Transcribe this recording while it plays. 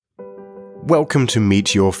Welcome to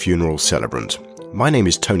Meet Your Funeral Celebrant. My name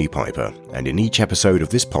is Tony Piper, and in each episode of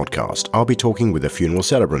this podcast, I'll be talking with a funeral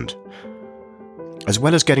celebrant. As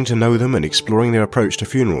well as getting to know them and exploring their approach to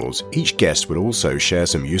funerals, each guest will also share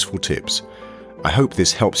some useful tips. I hope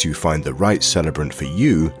this helps you find the right celebrant for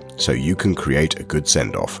you so you can create a good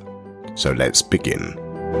send-off. So let's begin.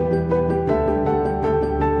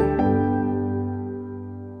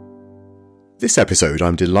 This episode,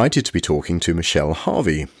 I'm delighted to be talking to Michelle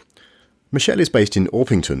Harvey. Michelle is based in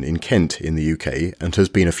Orpington in Kent in the UK and has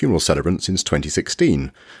been a funeral celebrant since 2016.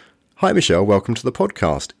 Hi Michelle, welcome to the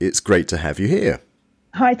podcast. It's great to have you here.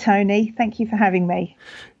 Hi Tony, thank you for having me.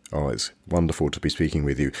 Oh, it's wonderful to be speaking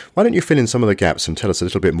with you. Why don't you fill in some of the gaps and tell us a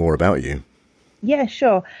little bit more about you? Yeah,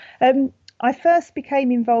 sure. I first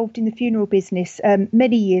became involved in the funeral business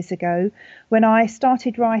many years ago when I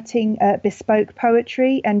started writing bespoke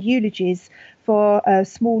poetry and eulogies for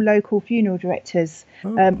small local funeral directors.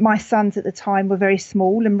 Oh. My sons at the time were very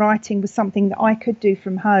small and writing was something that I could do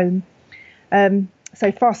from home.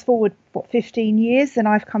 So fast forward, 15 years, and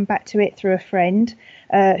I've come back to it through a friend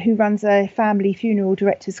who runs a family funeral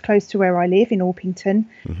directors close to where I live in Orpington.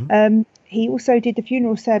 Mm-hmm. He also did the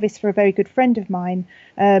funeral service for a very good friend of mine.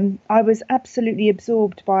 I was absolutely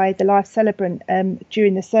absorbed by the life celebrant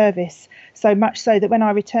during the service, so much so that when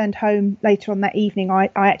I returned home later on that evening, I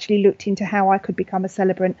actually looked into how I could become a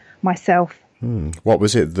celebrant myself. What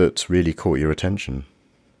was it that really caught your attention?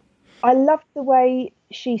 I loved the way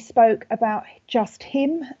she spoke about just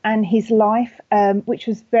him and his life, which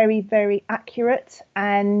was very, very accurate,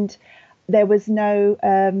 and there was no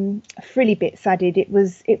frilly bits added. It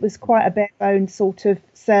was quite a bare bones sort of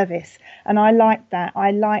service, and I liked that.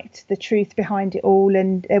 I liked the truth behind it all,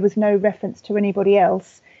 and there was no reference to anybody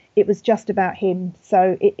else. It was just about him,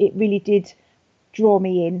 so it really did draw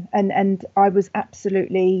me in, and I was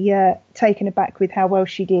absolutely taken aback with how well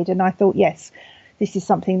she did, and I thought, yes, this is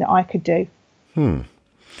something that I could do. And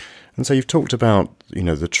so you've talked about,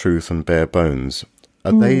 the truth and bare bones.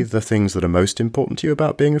 Are they the things that are most important to you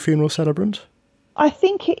about being a funeral celebrant? I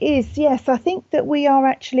think it is, yes. I think that we are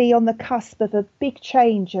actually on the cusp of a big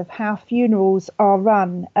change of how funerals are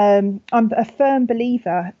run. I'm a firm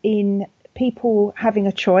believer in people having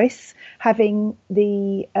a choice, having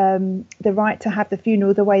the right to have the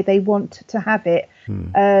funeral the way they want to have it,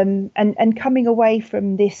 and coming away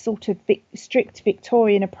from this sort of strict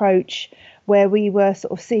Victorian approach where we were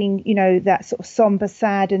sort of seeing, that sort of somber,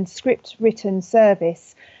 sad and script-written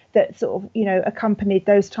service that sort of, accompanied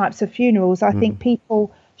those types of funerals. I think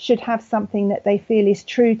people should have something that they feel is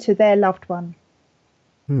true to their loved one.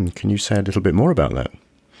 Can you say a little bit more about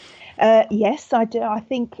that? Yes, I do. I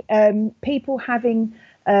think people having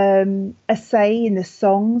a say in the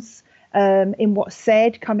songs, in what's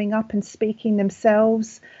said, coming up and speaking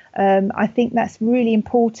themselves, I think that's really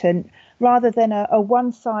important, rather than a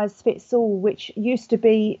one-size-fits-all, which used to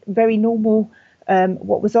be very normal,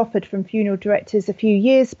 what was offered from funeral directors a few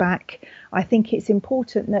years back. I think it's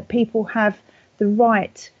important that people have the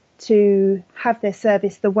right to have their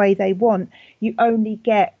service the way they want. You only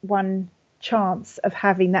get one chance of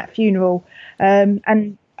having that funeral.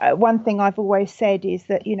 And one thing I've always said is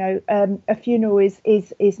that, a funeral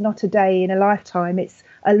is not a day in a lifetime. It's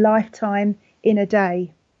a lifetime in a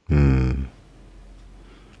day.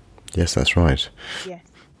 Yes, that's right. Yes.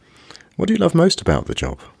 What do you love most about the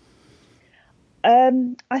job?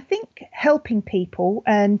 I think helping people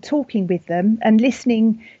and talking with them and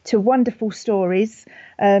listening to wonderful stories.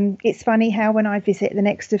 It's funny how when I visit the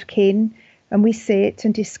next of kin and we sit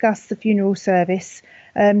and discuss the funeral service,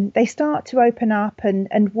 they start to open up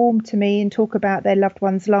and warm to me and talk about their loved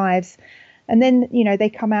ones' lives. And then, they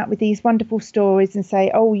come out with these wonderful stories and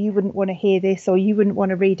say, oh, you wouldn't want to hear this or you wouldn't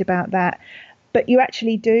want to read about that. But you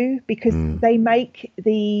actually do, because they make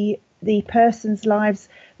the person's lives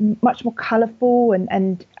much more colourful,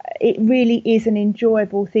 and it really is an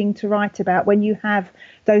enjoyable thing to write about when you have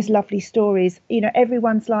those lovely stories.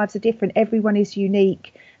 Everyone's lives are different. Everyone is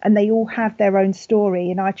unique and they all have their own story.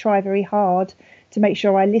 And I try very hard to make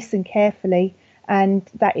sure I listen carefully. And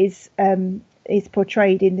that is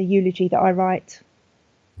portrayed in the eulogy that I write.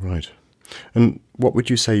 Right. And what would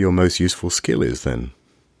you say your most useful skill is then?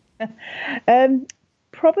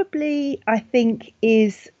 Probably, I think,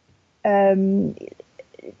 is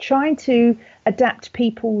trying to adapt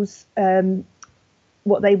people's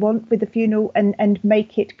what they want with the funeral and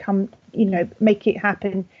make it come, make it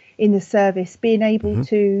happen in the service. Being able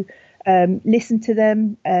to listen to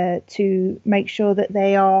them, to make sure that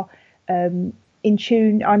they are in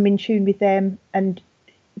tune. I'm in tune with them and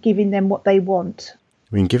giving them what they want.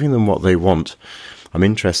 Giving them what they want. I'm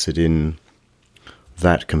interested in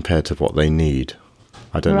that compared to what they need.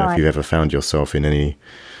 I don't know if Right. you've ever found yourself in any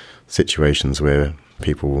situations where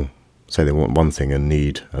people say they want one thing and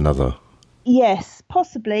need another. Yes,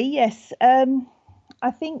 possibly. Yes.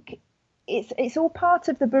 I think it's all part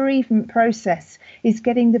of the bereavement process, is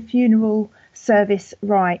getting the funeral service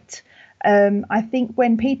right. I think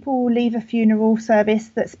when people leave a funeral service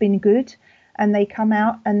that's been good and they come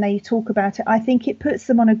out and they talk about it, I think it puts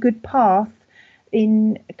them on a good path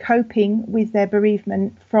in coping with their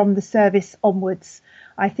bereavement from the service onwards.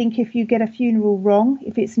 I think if you get a funeral wrong,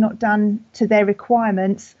 if it's not done to their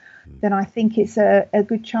requirements, then I think it's a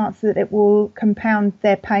good chance that it will compound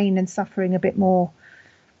their pain and suffering a bit more.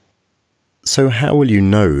 So how will you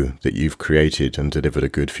know that you've created and delivered a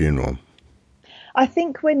good funeral? I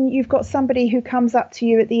think when you've got somebody who comes up to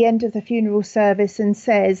you at the end of the funeral service and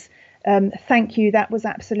says, thank you, that was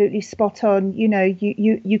absolutely spot on. You know,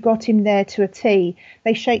 you got him there to a T.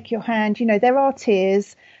 They shake your hand. You know, there are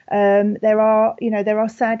tears. There are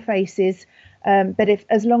sad faces. But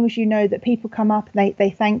as long as you know that people come up and they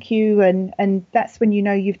thank you, and that's when you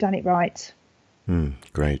know you've done it right.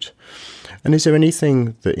 Great. And is there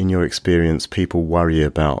anything that in your experience people worry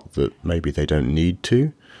about that maybe they don't need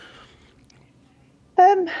to?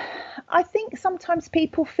 I think sometimes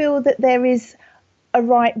people feel that there is a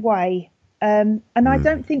right way. And I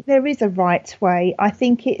don't think there is a right way. I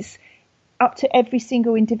think it's up to every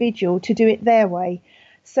single individual to do it their way.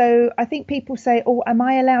 So I think people say, oh, am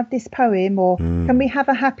I allowed this poem, or can we have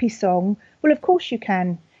a happy song? Well, of course you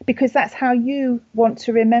can, because that's how you want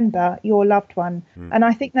to remember your loved one. And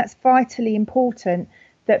I think that's vitally important,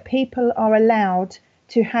 that people are allowed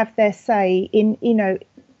to have their say in, you know,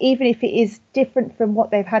 even if it is different from what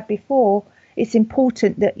they've had before, it's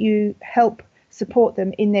important that you help support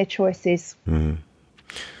them in their choices.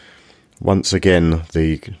 Once again,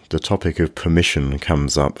 the topic of permission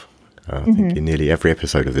comes up. I think in nearly every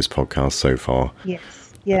episode of this podcast so far.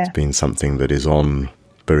 Yes, yeah. It's been something that is on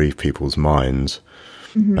bereaved people's minds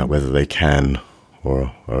about whether they can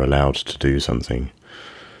or are allowed to do something.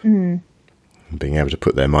 And being able to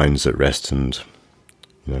put their minds at rest and,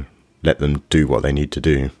 you know, let them do what they need to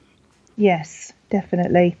do. Yes,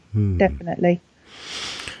 definitely. Definitely.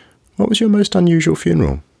 What was your most unusual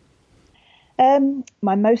funeral?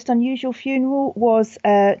 My most unusual funeral was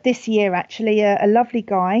this year, actually. A lovely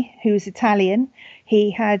guy who was Italian.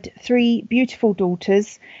 He had 3 beautiful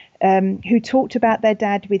daughters who talked about their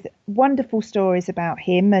dad with wonderful stories about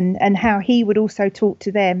him and how he would also talk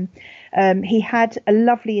to them. He had a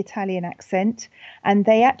lovely Italian accent, and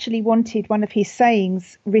they actually wanted one of his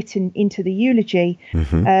sayings written into the eulogy.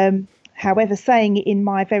 However, saying it in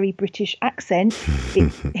my very British accent,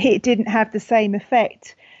 it didn't have the same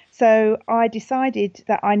effect. So I decided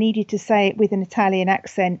that I needed to say it with an Italian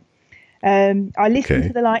accent. I listened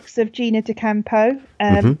to the likes of Gina D'Acampo,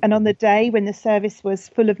 and on the day when the service was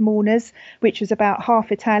full of mourners, which was about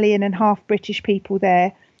half Italian and half British people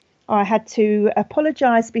there, I had to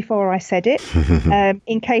apologise before I said it,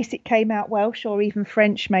 in case it came out Welsh or even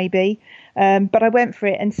French maybe. But I went for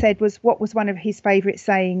it and said what was one of his favourite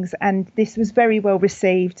sayings, and this was very well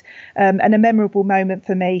received, and a memorable moment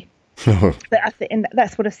for me. But I think, and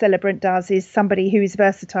that's what a celebrant does, is somebody who is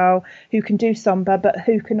versatile, who can do somber, but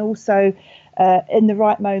who can also, in the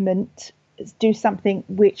right moment, do something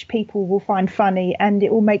which people will find funny, and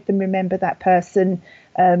it will make them remember that person,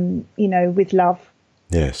 with love.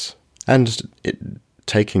 Yes. And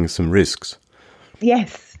taking some risks.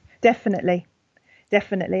 Yes, definitely.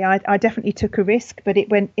 I definitely took a risk, but it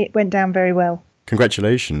went down very well.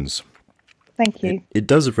 Congratulations. Thank you. It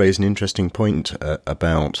does raise an interesting point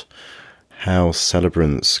about how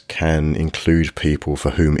celebrants can include people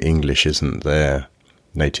for whom English isn't their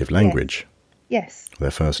native language. Yes.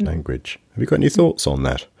 Their first language. Have you got any thoughts on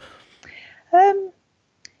that?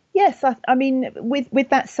 Yes, I mean, with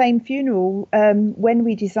that same funeral, when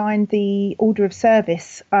we designed the order of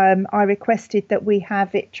service, I requested that we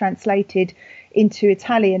have it translated into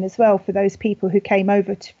Italian as well for those people who came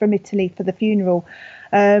over from Italy for the funeral,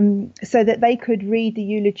 so that they could read the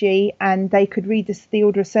eulogy and they could read the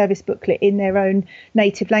order of service booklet in their own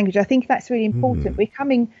native language. I think that's really important. We're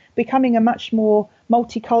becoming a much more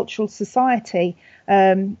multicultural society,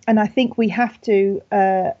 and I think we have to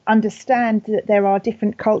understand that there are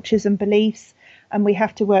different cultures and beliefs, and we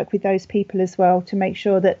have to work with those people as well to make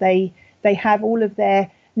sure that they have all of their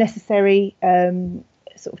necessary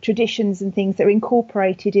sort of traditions and things that are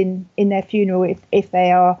incorporated in their funeral if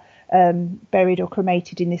they are buried or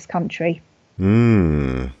cremated in this country.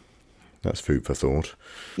 That's food for thought.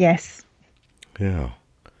 Yes. Yeah.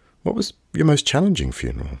 What was your most challenging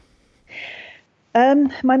funeral?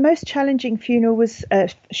 My most challenging funeral was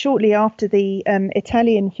shortly after the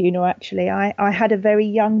Italian funeral, actually. I had a very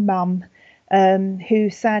young mum who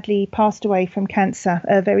sadly passed away from cancer,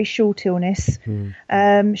 a very short illness.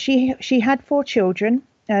 She had 4 children.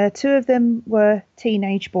 2 of them were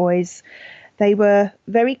teenage boys. They were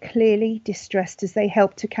very clearly distressed as they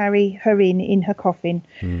helped to carry her in her coffin.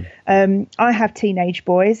 I have teenage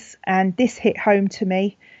boys, and this hit home to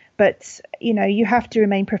me. But, you have to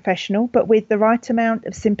remain professional, but with the right amount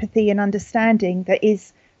of sympathy and understanding that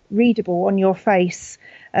is readable on your face.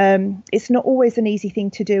 It's not always an easy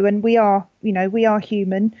thing to do. And we are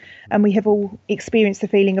human, and we have all experienced the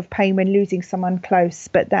feeling of pain when losing someone close.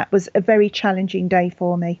 But that was a very challenging day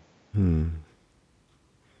for me.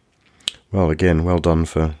 Well, again, well done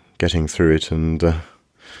for getting through it and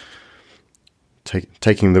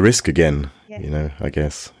taking the risk again, Yes. I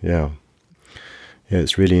guess. Yeah. Yeah,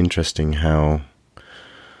 it's really interesting how,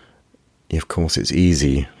 of course, it's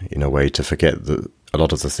easy in a way to forget that a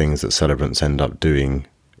lot of the things that celebrants end up doing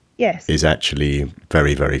Yes. is actually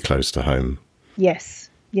very, very close to home. Yes,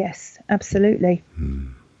 absolutely.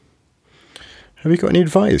 Have you got any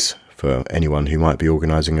advice for anyone who might be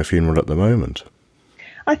organising a funeral at the moment?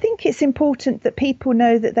 I think it's important that people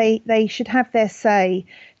know that they should have their say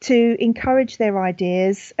to encourage their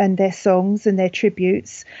ideas and their songs and their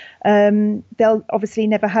tributes. They'll obviously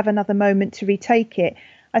never have another moment to retake it.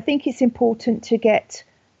 I think it's important to get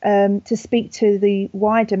to speak to the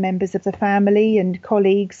wider members of the family and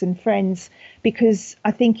colleagues and friends, because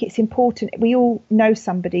I think it's important. We all know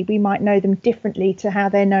somebody. We might know them differently to how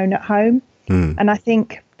they're known at home. And I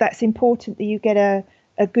think that's important that you get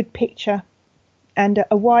a good picture and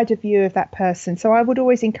a wider view of that person. So I would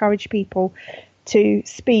always encourage people to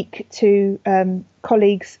speak to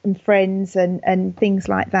colleagues and friends and things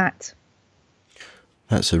like that.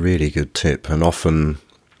 That's a really good tip. And often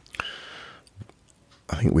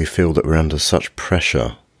I think we feel that we're under such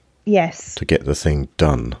pressure to get the thing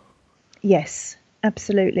done. Yes,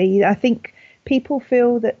 absolutely. I think people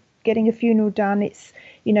feel that getting a funeral done, it's,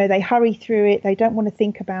 they hurry through it. They don't want to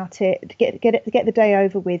think about it, get the day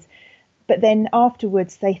over with. But then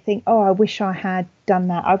afterwards they think, oh, I wish I had done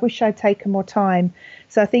that. I wish I'd taken more time.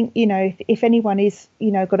 So I think, if anyone is,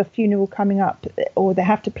 got a funeral coming up or they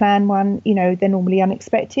have to plan one, they're normally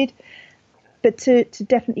unexpected. But to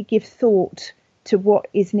definitely give thought to what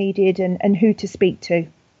is needed and who to speak to.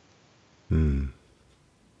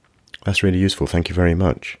 That's really useful. Thank you very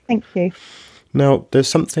much. Thank you. Now, there's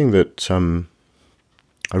something that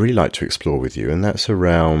I really like to explore with you, and that's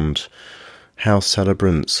around how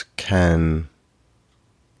celebrants can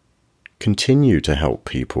continue to help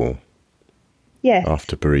people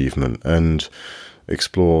after bereavement, and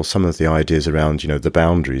explore some of the ideas around, the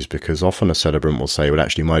boundaries, because often a celebrant will say, well,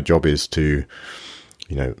 actually, my job is to,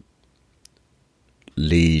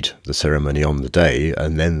 lead the ceremony on the day,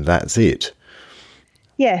 and then that's it.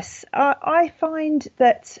 Yes, I find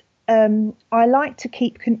that I like to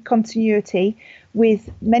keep continuity with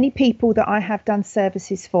many people that I have done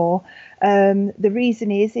services for. The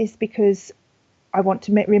reason is because I want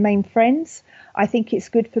to remain friends. I think it's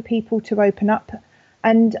good for people to open up,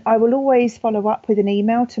 and I will always follow up with an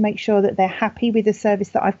email to make sure that they're happy with the service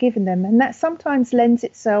that I've given them. And that sometimes lends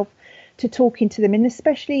itself to talking to them, and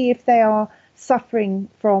especially if they are suffering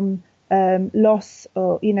from loss,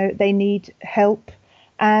 or they need help.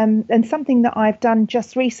 And something that I've done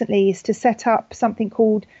just recently is to set up something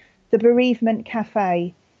called the Bereavement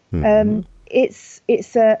Cafe. It's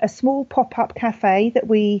a small pop-up cafe that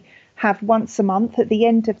we have once a month at the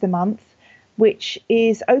end of the month, which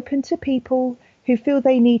is open to people who feel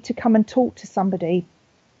they need to come and talk to somebody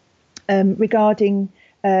regarding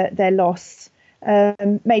their loss.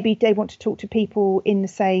 Maybe they want to talk to people in the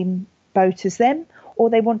same boat as them, or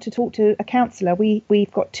they want to talk to a counsellor.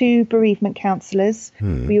 We've got 2 bereavement counsellors.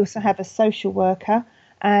 We also have a social worker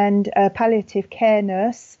and a palliative care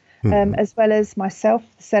nurse, as well as myself,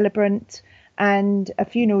 the celebrant, and a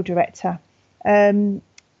funeral director.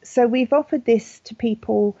 So we've offered this to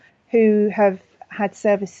people who have had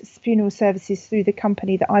funeral services through the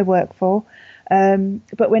company that I work for.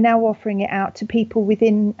 But we're now offering it out to people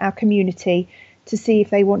within our community to see if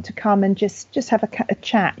they want to come and just have a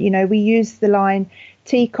chat. We use the line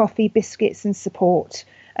tea, coffee, biscuits and support.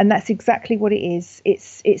 And that's exactly what it is.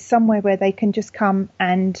 It's somewhere where they can just come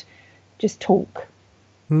and just talk.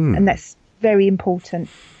 And that's very important.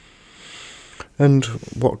 And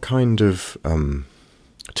what kind of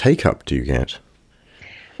take-up do you get?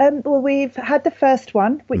 Well, we've had the first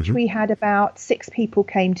one, which we had about 6 people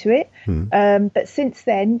came to it. But since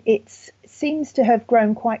then, it seems to have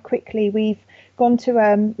grown quite quickly. We've gone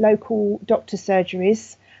to local doctor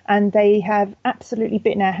surgeries, and they have absolutely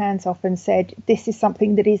bitten our hands off and said this is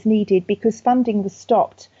something that is needed, because funding was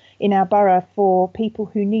stopped in our borough for people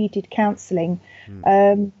who needed counselling.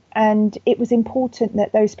 And it was important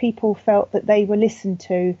that those people felt that they were listened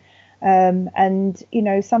to. And, you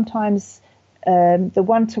know, sometimes the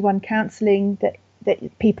one-to-one counselling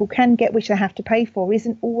that people can get, which they have to pay for,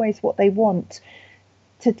 isn't always what they want.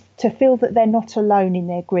 To feel that they're not alone in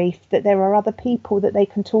their grief, that there are other people that they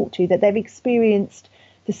can talk to, that they've experienced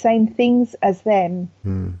the same things as them.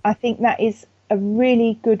 I think that is a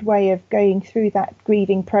really good way of going through that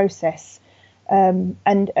grieving process.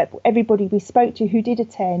 And everybody we spoke to who did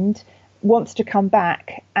attend wants to come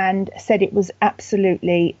back and said it was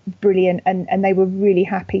absolutely brilliant, and they were really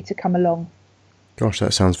happy to come along. Gosh,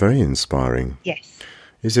 that sounds very inspiring. Yes.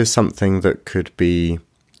 Is this something that could be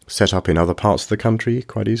set up in other parts of the country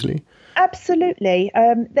quite easily? Absolutely.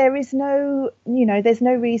 There is there's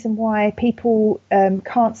no reason why people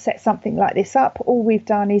can't set something like this up. All we've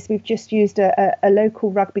done is we've just used a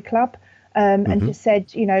local rugby club and just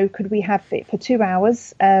said, could we have it for 2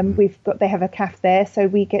 hours? They have a cafe there, so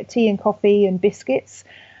we get tea and coffee and biscuits,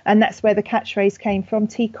 and that's where the catchphrase came from: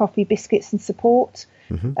 tea, coffee, biscuits, and support.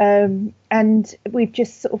 And we've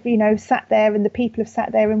just sort of, sat there, and the people have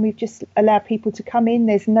sat there, and we've just allowed people to come in.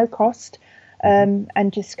 There's no cost,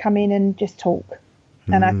 and just come in and just talk.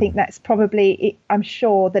 And I think that's probably, I'm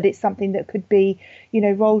sure that it's something that could be,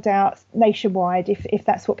 rolled out nationwide if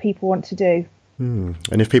that's what people want to do.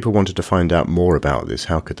 And if people wanted to find out more about this,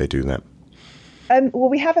 how could they do that? Well,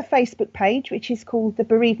 we have a Facebook page, which is called the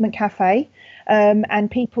Bereavement Cafe,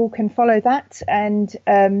 and people can follow that. And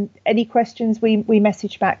any questions, we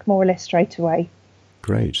message back more or less straight away.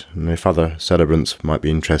 Great. And if other celebrants might be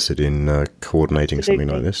interested in coordinating something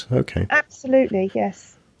like this, okay. Absolutely,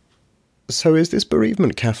 yes. So is this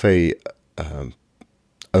Bereavement Cafe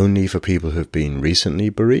only for people who've been recently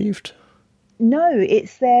bereaved? No,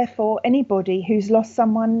 it's there for anybody who's lost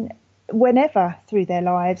someone whenever through their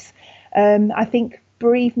lives. I think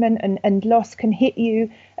bereavement and loss can hit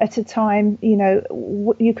you at a time,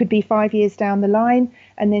 you could be 5 years down the line,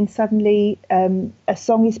 and then suddenly a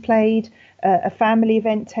song is played, a family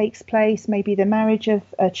event takes place, maybe the marriage of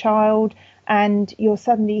a child, and you're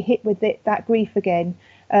suddenly hit with that grief again.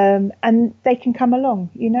 And they can come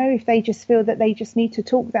along, if they just feel that they just need to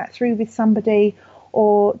talk that through with somebody,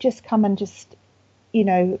 or just come and just,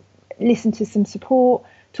 listen to some support,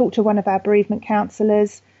 talk to one of our bereavement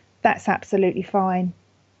counsellors. That's absolutely fine.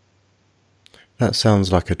 That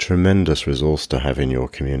sounds like a tremendous resource to have in your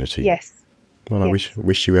community. Yes. Well, yes. I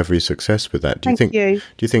wish you every success with that. Thank you. Do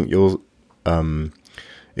you think you'll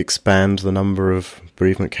expand the number of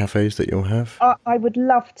bereavement cafes that you'll have? I would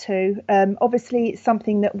love to. Obviously, it's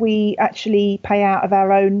something that we actually pay out of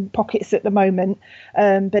our own pockets at the moment,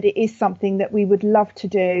 but it is something that we would love to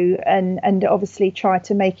do, and obviously try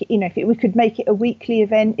to make it, if we could make it a weekly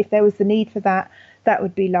event, if there was the need for that, that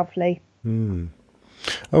would be lovely.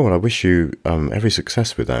 Oh, well, I wish you every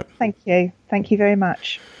success with that. Thank you. Thank you very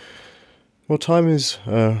much. Well, time is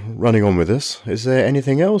running on with us. Is there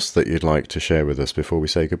anything else that you'd like to share with us before we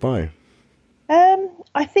say goodbye?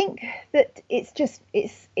 I think that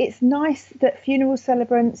it's nice that funeral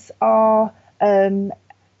celebrants are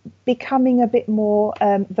becoming a bit more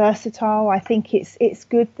versatile. I think it's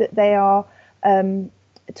good that they are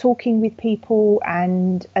talking with people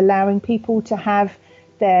and allowing people to have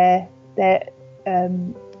their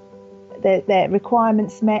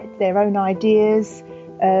requirements met, their own ideas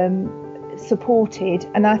supported.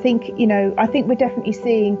 And I think we're definitely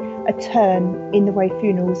seeing a turn in the way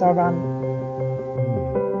funerals are run.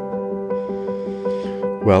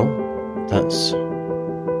 Well, that's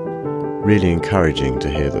really encouraging to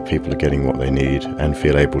hear that people are getting what they need and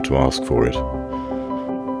feel able to ask for it.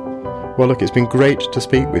 Well, look, it's been great to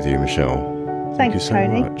speak with you, Michelle. Thank you so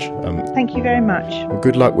Tony. much. Thank you very much. Well,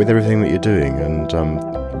 good luck with everything that you're doing, and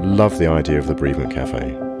love the idea of the Bereavement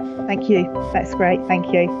Cafe. Thank you. That's great.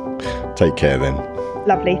 Thank you. Take care then.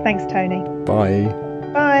 Lovely. Thanks, Tony. Bye.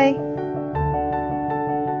 Bye.